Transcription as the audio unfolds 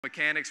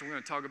Mechanics, we're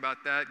going to talk about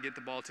that, get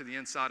the ball to the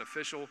inside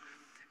official,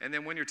 and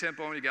then when you're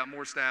tempoing, you got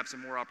more snaps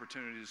and more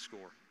opportunity to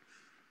score.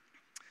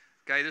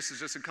 Okay, this is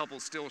just a couple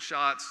of still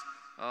shots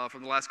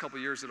from the last couple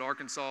of years at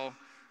Arkansas.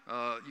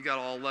 You got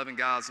all 11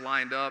 guys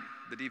lined up.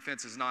 The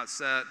defense is not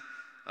set.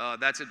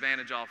 That's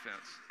advantage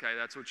offense. Okay,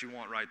 that's what you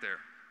want right there.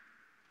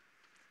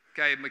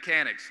 Okay,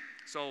 mechanics.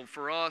 So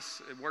for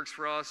us, it works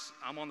for us.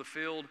 I'm on the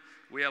field.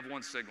 We have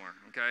one signaler.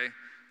 Okay,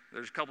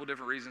 there's a couple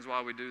different reasons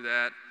why we do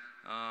that.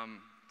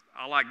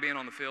 I like being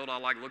on the field. I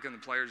like looking the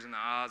players in the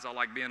eyes. I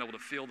like being able to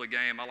feel the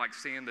game. I like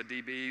seeing the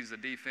DBs, the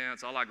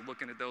defense. I like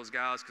looking at those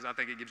guys because I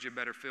think it gives you a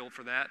better feel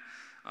for that.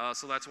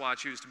 So that's why I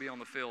choose to be on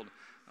the field.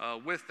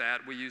 With that,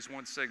 we use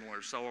one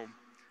signaler. So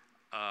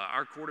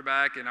our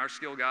quarterback and our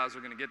skill guys are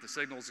going to get the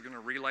signals. They're going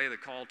to relay the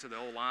call to the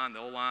O-line. The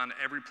O-line,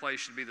 every play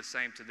should be the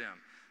same to them.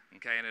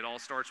 Okay, and it all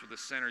starts with the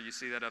center. You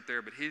see that up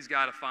there. But he's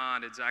got to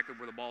find exactly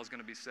where the ball is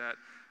going to be set.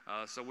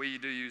 So we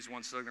do use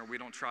one signaler. We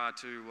don't try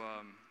to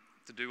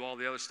do all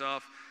the other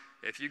stuff.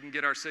 If you can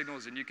get our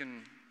signals and you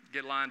can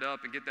get lined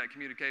up and get that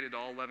communicated to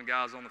all 11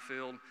 guys on the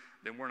field,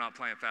 then we're not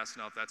playing fast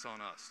enough. That's on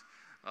us.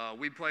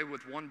 We play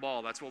with one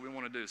ball. That's what we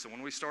want to do. So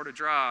when we start a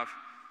drive,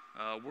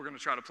 we're going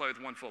to try to play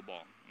with one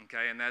football.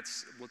 Okay, and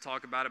we'll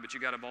talk about it, but you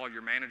got to involve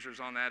your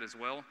managers on that as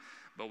well.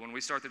 But when we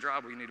start the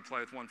drive, we need to play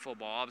with one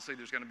football. Obviously,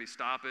 there's going to be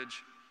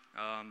stoppage.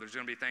 There's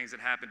going to be things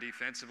that happen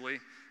defensively.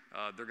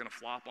 They're going to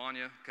flop on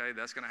you. Okay,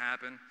 that's going to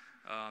happen.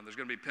 There's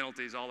going to be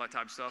penalties, all that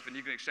type of stuff, and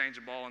you can exchange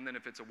the ball, and then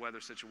if it's a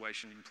weather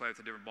situation, you can play with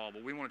a different ball.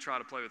 But we want to try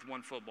to play with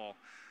one football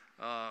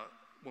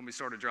when we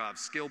start a drive.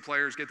 Skill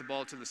players get the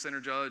ball to the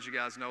center judge. You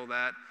guys know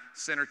that.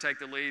 Center take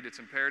the lead. It's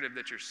imperative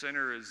that your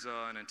center is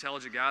an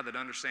intelligent guy that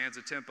understands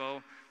the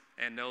tempo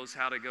and knows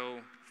how to go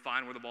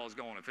find where the ball is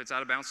going. If it's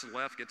out of bounds to the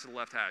left, get to the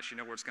left hash. You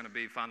know where it's going to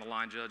be. Find the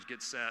line judge,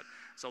 get set,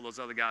 so ththose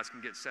other guys can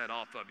get set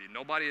off of you.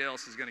 Nobody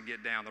else is going to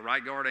get down. The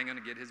right guard ain't going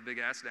to get his big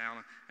ass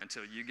down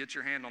until you get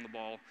your hand on the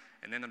ball,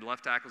 and then the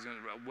left tackle is going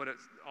to,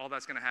 all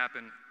that's going to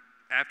happen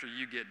after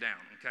you get down.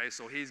 Okay,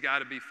 so he's got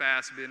to be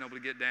fast, being able to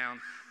get down.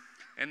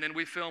 And then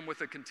we film with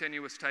a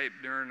continuous tape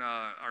during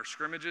our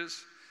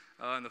scrimmages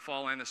in the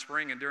fall and the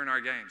spring and during our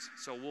games.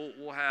 So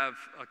we'll have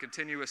a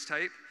continuous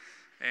tape,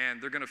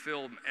 and they're going to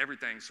film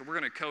everything. So we're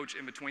going to coach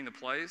in between the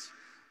plays,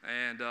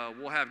 and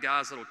we'll have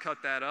guys that will cut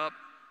that up,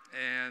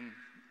 and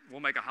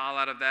we'll make a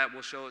highlight of that.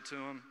 We'll show it to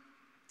them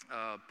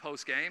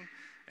post-game,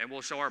 and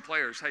we'll show our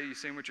players, hey, you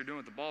seen what you're doing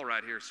with the ball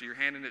right here. So you're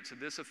handing it to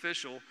this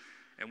official,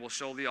 and we'll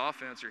show the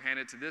offense, you're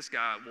handing it to this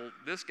guy. Well,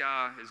 this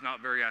guy is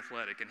not very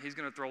athletic, and he's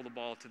going to throw the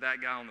ball to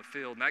that guy on the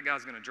field, and that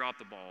guy's going to drop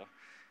the ball,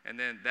 and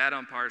then that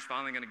umpire is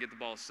finally going to get the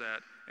ball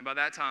set, and by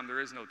that time there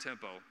is no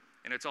tempo,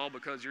 and it's all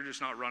because you're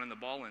just not running the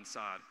ball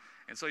inside.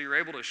 And so you're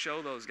able to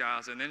show those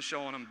guys and then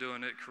showing them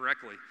doing it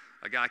correctly.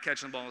 A guy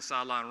catching the ball on the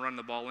sideline, running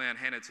the ball in,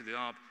 handing it to the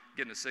ump,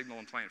 getting a signal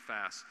and playing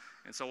fast.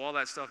 And so all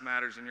that stuff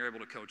matters, and you're able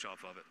to coach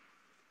off of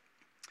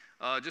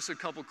it. Just a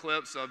couple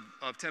clips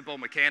of tempo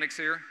mechanics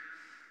here.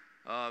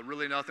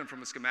 Really nothing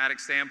from a schematic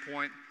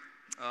standpoint.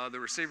 The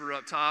receiver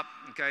up top,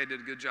 okay,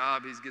 did a good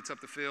job. He gets up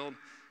the field.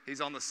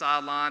 He's on the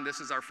sideline. This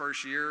is our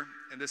first year,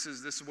 and this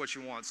is what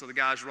you want. So the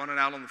guy's running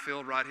out on the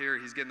field right here.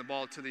 He's getting the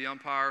ball to the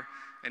umpire,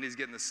 and he's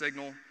getting the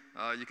signal.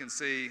 You can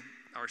see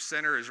our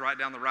center is right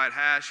down the right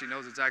hash. He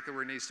knows exactly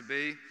where he needs to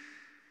be.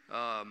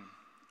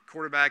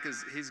 Quarterback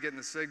he's getting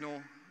the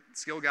signal.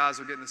 Skill guys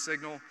are getting the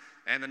signal.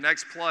 And the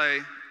next play,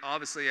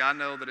 obviously I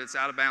know that it's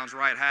out of bounds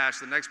right hash.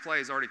 The next play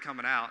is already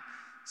coming out.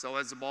 So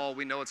as the ball,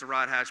 we know it's a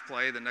right hash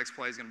play. The next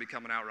play is going to be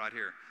coming out right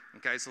here.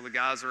 Okay, so the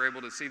guys are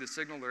able to see the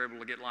signal. They're able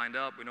to get lined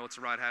up. We know it's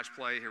a right hash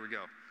play. Here we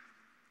go.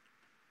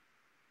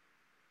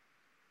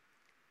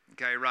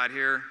 Okay, right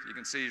here, you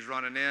can see he's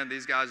running in.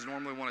 These guys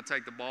normally want to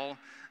take the ball.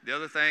 The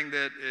other thing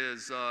that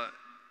is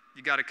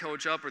you got to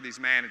coach up are these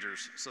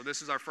managers. So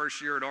this is our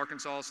first year at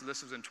Arkansas, so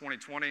this was in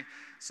 2020.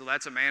 So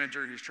that's a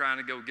manager who's trying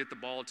to go get the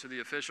ball to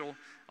the official.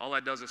 All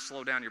that does is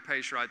slow down your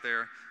pace right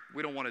there.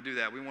 We don't want to do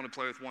that. We want to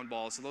play with one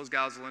ball. So those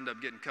guys will end up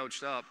getting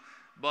coached up.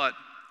 But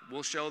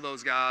we'll show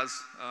those guys.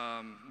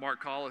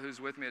 Mark Kalla,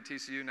 who's with me at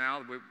TCU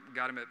now, we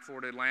got him at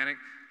Florida Atlantic.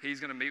 He's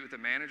going to meet with the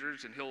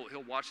managers, and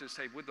he'll watch this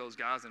tape with those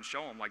guys and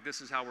show them, like, this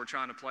is how we're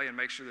trying to play and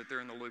make sure that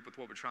they're in the loop with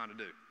what we're trying to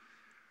do.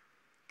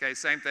 Okay,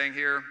 same thing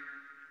here.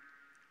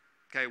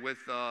 Okay, with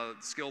the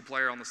skill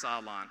player on the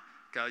sideline.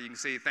 Okay, you can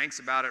see he thinks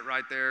about it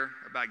right there,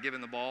 about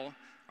giving the ball.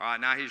 All right,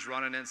 now he's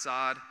running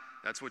inside.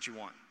 That's what you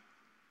want.